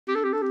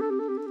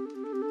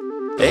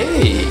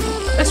Hey,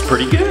 that's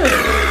pretty good.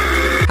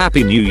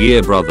 Happy New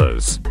Year,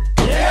 brothers.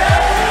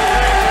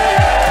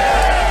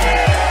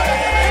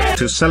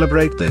 To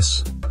celebrate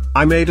this,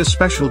 I made a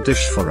special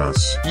dish for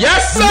us.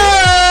 Yes, sir!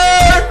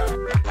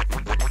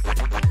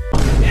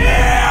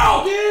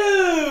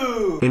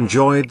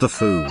 Enjoyed the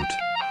food.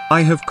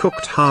 I have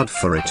cooked hard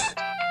for it.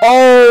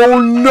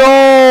 Oh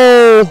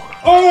no!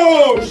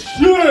 Oh,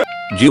 shit!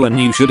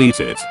 You should eat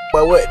it.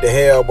 But what the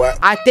hell, boy?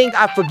 I think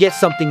I forget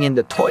something in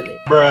the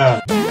toilet.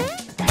 Bruh.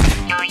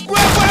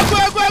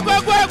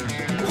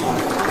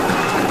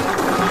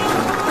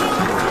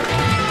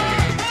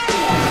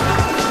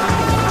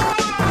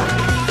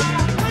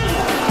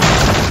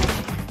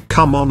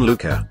 Come on,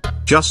 Luca.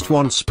 Just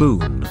one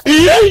spoon.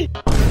 Hey,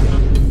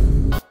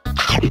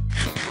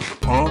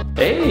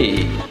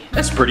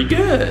 that's pretty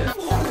good.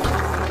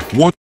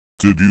 What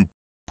did you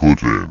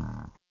put in?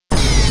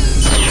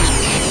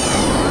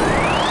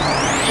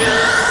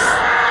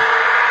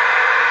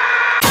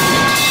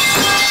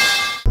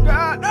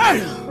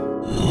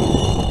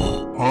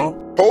 Huh?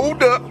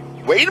 Hold up.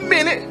 Wait a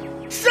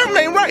minute. Something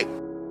ain't right.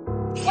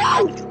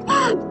 Oh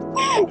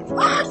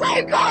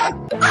my God!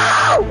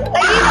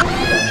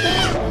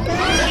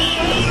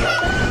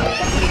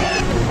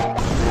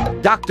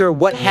 Doctor,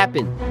 what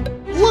happened?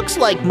 Looks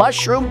like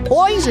mushroom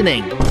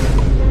poisoning.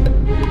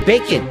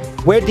 Bacon,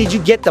 where did you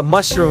get the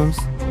mushrooms?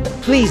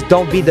 Please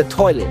don't be the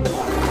toilet.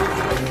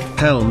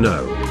 Hell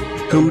no.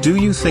 Who do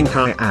you think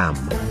I am?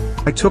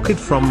 I took it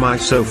from my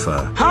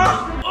sofa.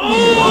 Huh?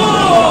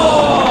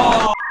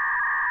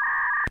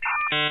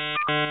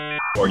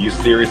 Are you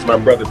serious, my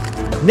brother?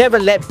 Never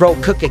let bro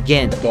cook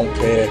again. Don't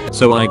care.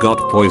 So I got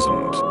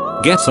poisoned.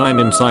 Guess I'm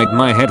inside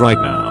my head right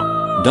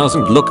now.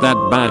 Doesn't look that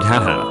bad,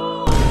 haha.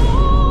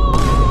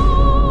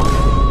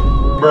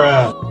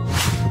 Bruh.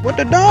 What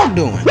the dog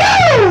doing?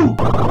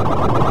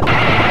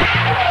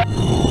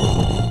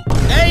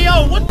 Hey,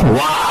 yo, what the?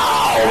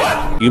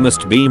 Wow! You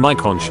must be my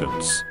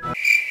conscience.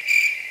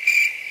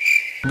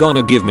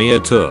 Gonna give me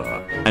a tour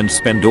and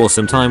spend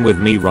awesome time with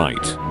me,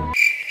 right?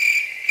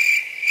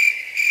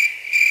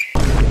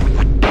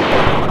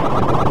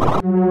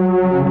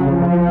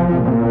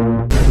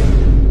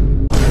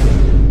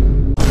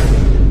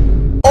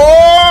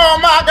 Oh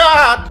my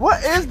God!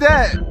 What is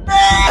that?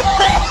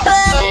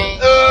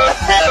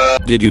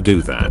 Did you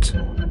do that?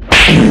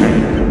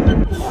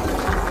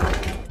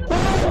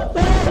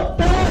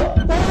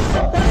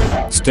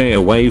 Stay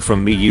away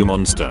from me, you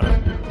monster.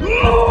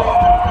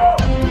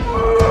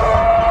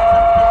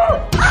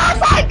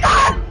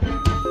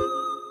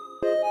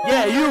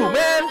 Yeah, you,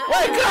 man.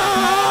 Wake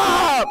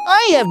up!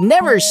 I have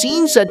never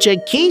seen such a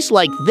case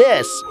like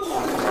this.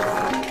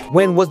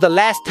 When was the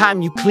last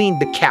time you cleaned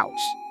the couch?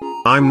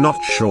 I'm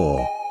not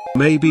sure.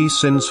 Maybe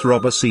since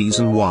Robber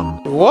Season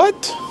 1.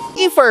 What?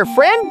 If our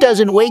friend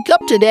doesn't wake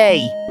up today,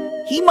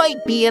 he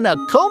might be in a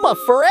coma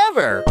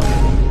forever.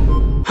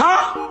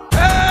 Huh?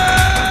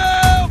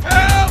 Help!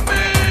 Help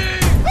me!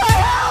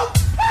 Help!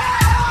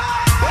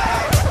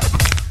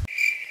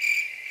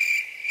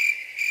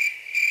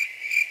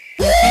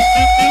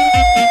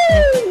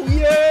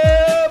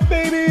 Yeah,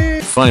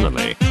 baby!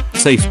 Finally,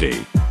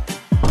 safety.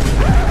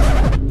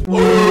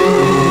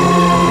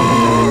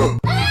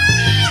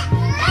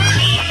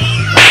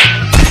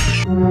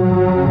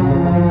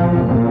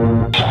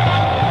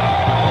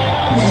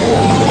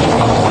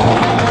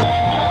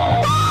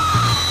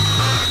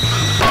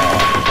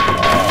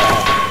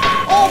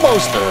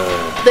 Almost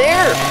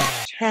there.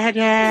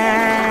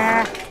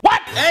 Ta-da!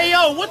 What? Hey,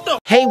 yo, what the?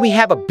 Hey, we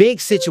have a big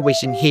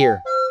situation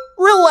here.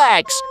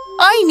 Relax.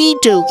 I need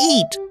to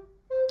eat.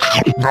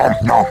 Nom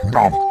nom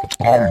nom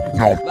nom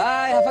nom.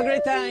 Bye, have a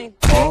great time.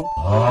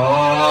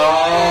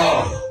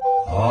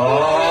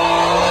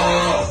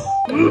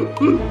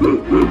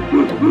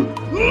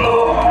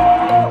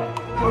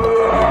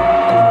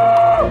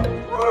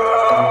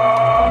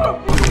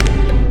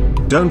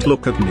 Don't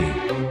look at me.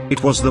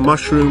 It was the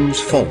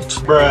mushroom's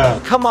fault.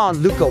 Bruh. Come on,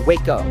 Luca,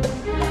 wake up.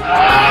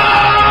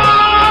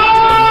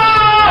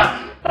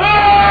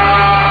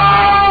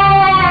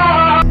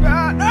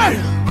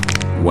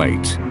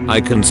 Wait,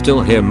 I can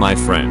still hear my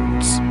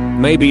friends.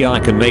 Maybe I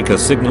can make a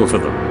signal for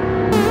them.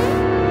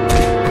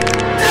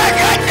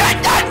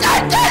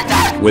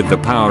 With the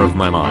power of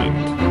my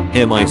mind,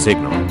 hear my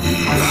signal.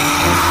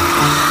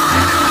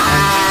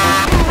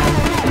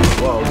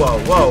 Whoa, whoa,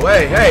 whoa,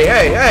 hey, hey,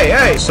 hey, hey,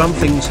 hey!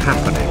 Something's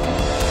happening.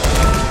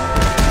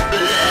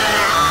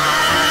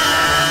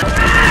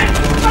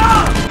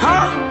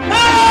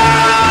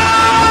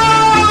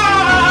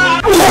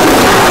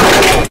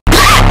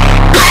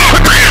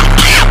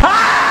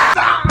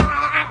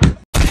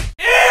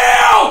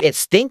 It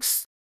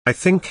stinks? I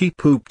think he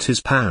pooped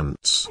his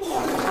pants.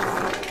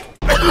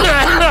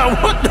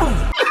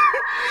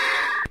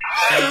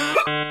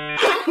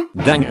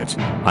 Dang it,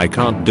 I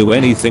can't do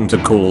anything to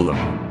call them.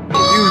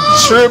 You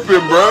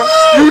tripping, bro?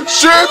 You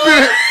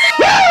tripping?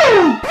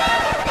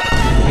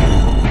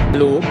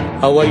 Hello,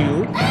 how are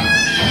you?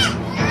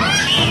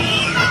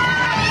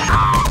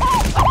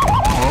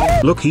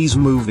 Look, he's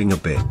moving a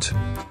bit.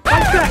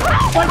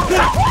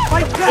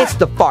 It's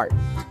the fart.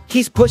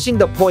 He's pushing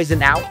the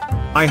poison out.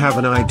 I have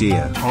an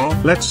idea.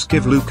 Let's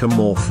give Luca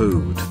more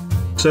food.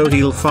 So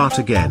he'll fart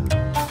again.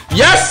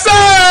 Yes, sir!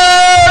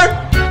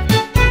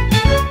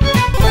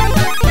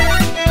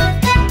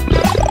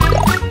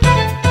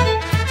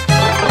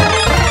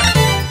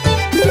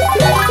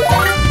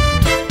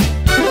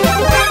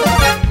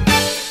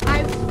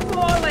 I've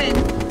fallen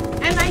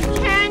and I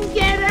can't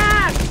get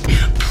up.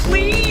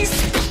 Please,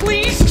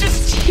 please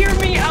just hear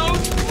me out,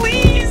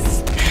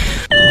 please.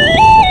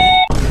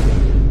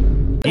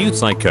 You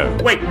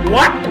psycho. Wait,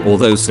 what? All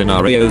those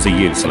scenarios are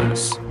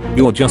useless.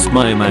 You're just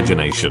my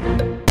imagination.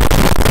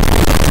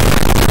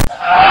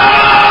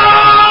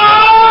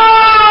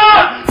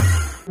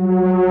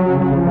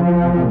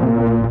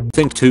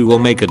 Think 2 will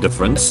make a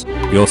difference?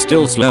 You're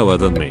still slower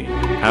than me.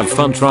 Have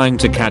fun trying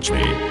to catch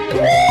me.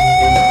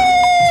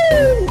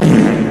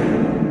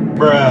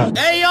 Bruh.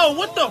 Hey, yo,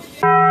 what the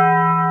f?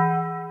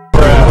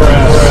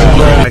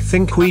 I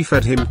think we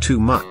fed him too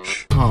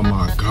much. Oh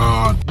my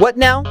god. What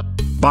now?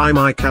 By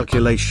my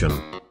calculation,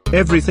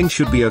 everything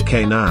should be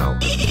okay now.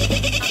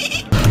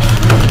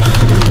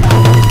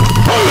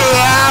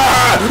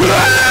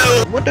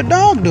 What the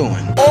dog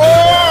doing?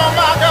 Oh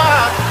my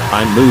god!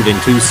 I'm moving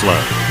too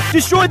slow.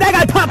 Destroy that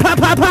guy! Pop, pop,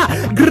 pop, pop!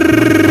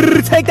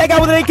 Grrr, take that guy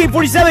with an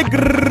AK-47!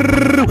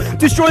 Grrr,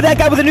 destroy that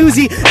guy with an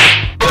Uzi!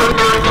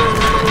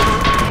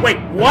 Wait,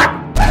 what?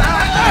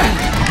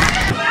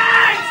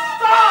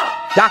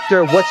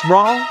 Doctor, what's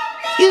wrong?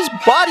 His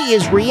body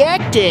is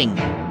reacting.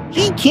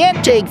 He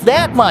can't take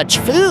that much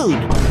food.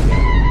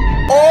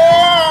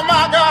 Oh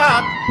my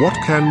god! What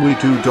can we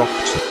do,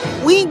 doctor?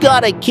 We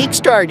gotta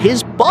kickstart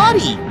his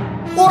body,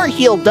 or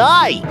he'll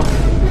die.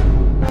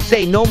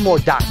 Say no more,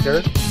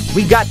 doctor.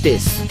 We got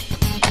this.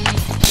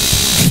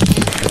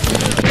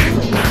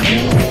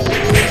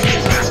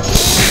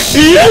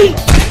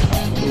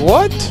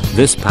 What?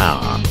 This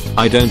power,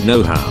 I don't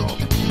know how,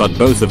 but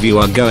both of you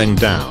are going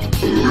down.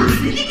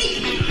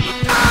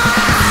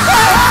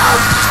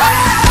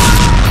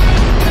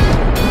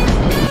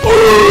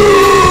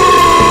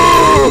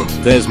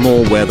 There's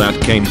more where that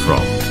came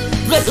from.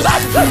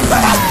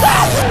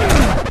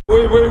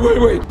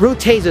 Wait. Brute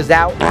taser's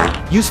out.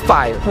 Use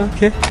fire.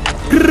 Okay.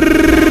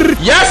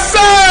 Yes,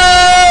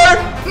 sir!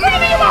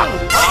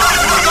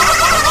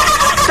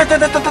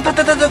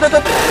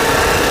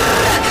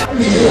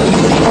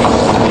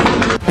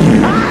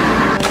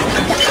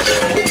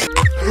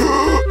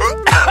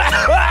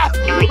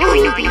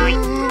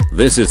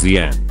 This is the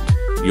end.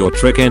 Your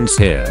trick ends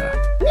here.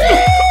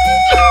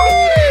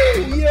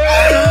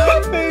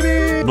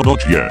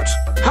 Not yet.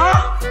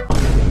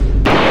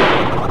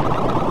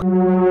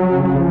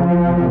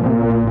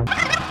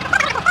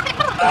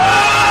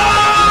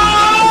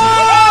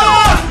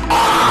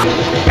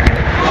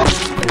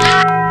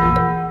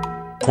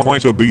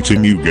 Quite a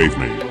beating you gave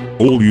me.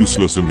 All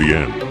useless in the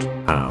end.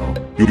 How?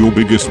 Your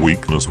biggest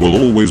weakness will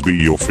always be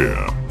your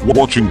fear.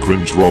 Watching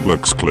cringe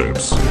Roblox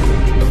clips.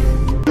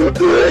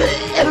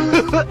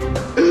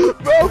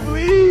 Bro,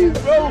 please,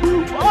 bro,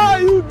 why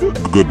you do?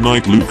 Good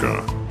night,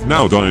 Luca.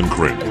 Now die in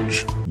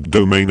cringe.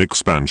 Domain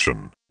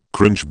expansion.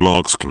 Cringe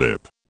blocks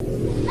clip.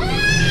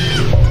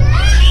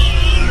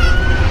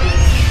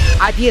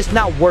 Idea's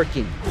not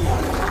working.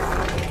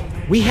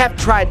 We have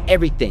tried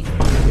everything.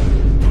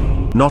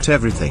 Not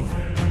everything.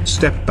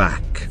 Step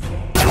back.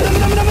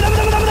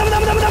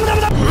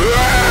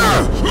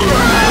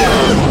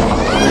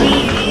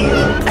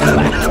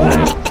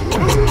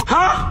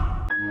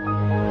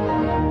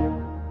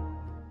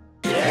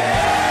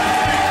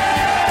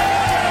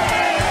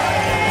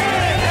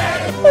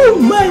 Oh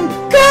my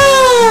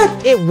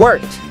god! It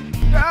worked.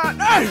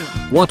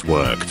 What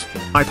worked?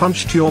 I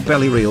punched your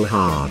belly real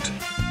hard.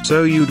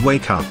 So you'd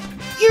wake up.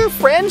 Your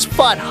friends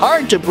fought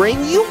hard to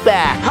bring you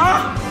back.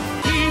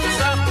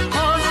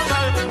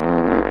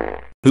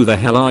 Who the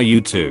hell are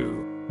you two?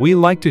 We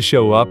like to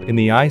show up in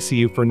the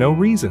ICU for no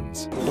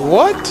reasons.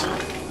 What?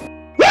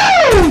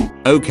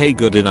 Okay,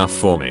 good enough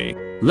for me.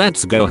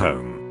 Let's go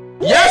home.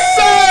 Yes,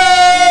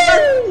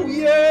 sir!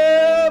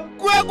 Yeah!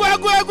 Quack, quack,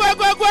 quack, quack,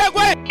 quack, quack,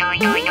 quack!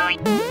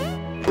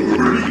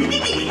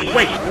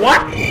 Wait,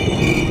 what?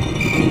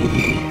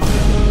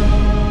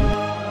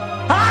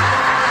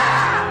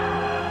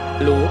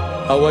 Hello,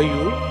 how are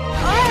you?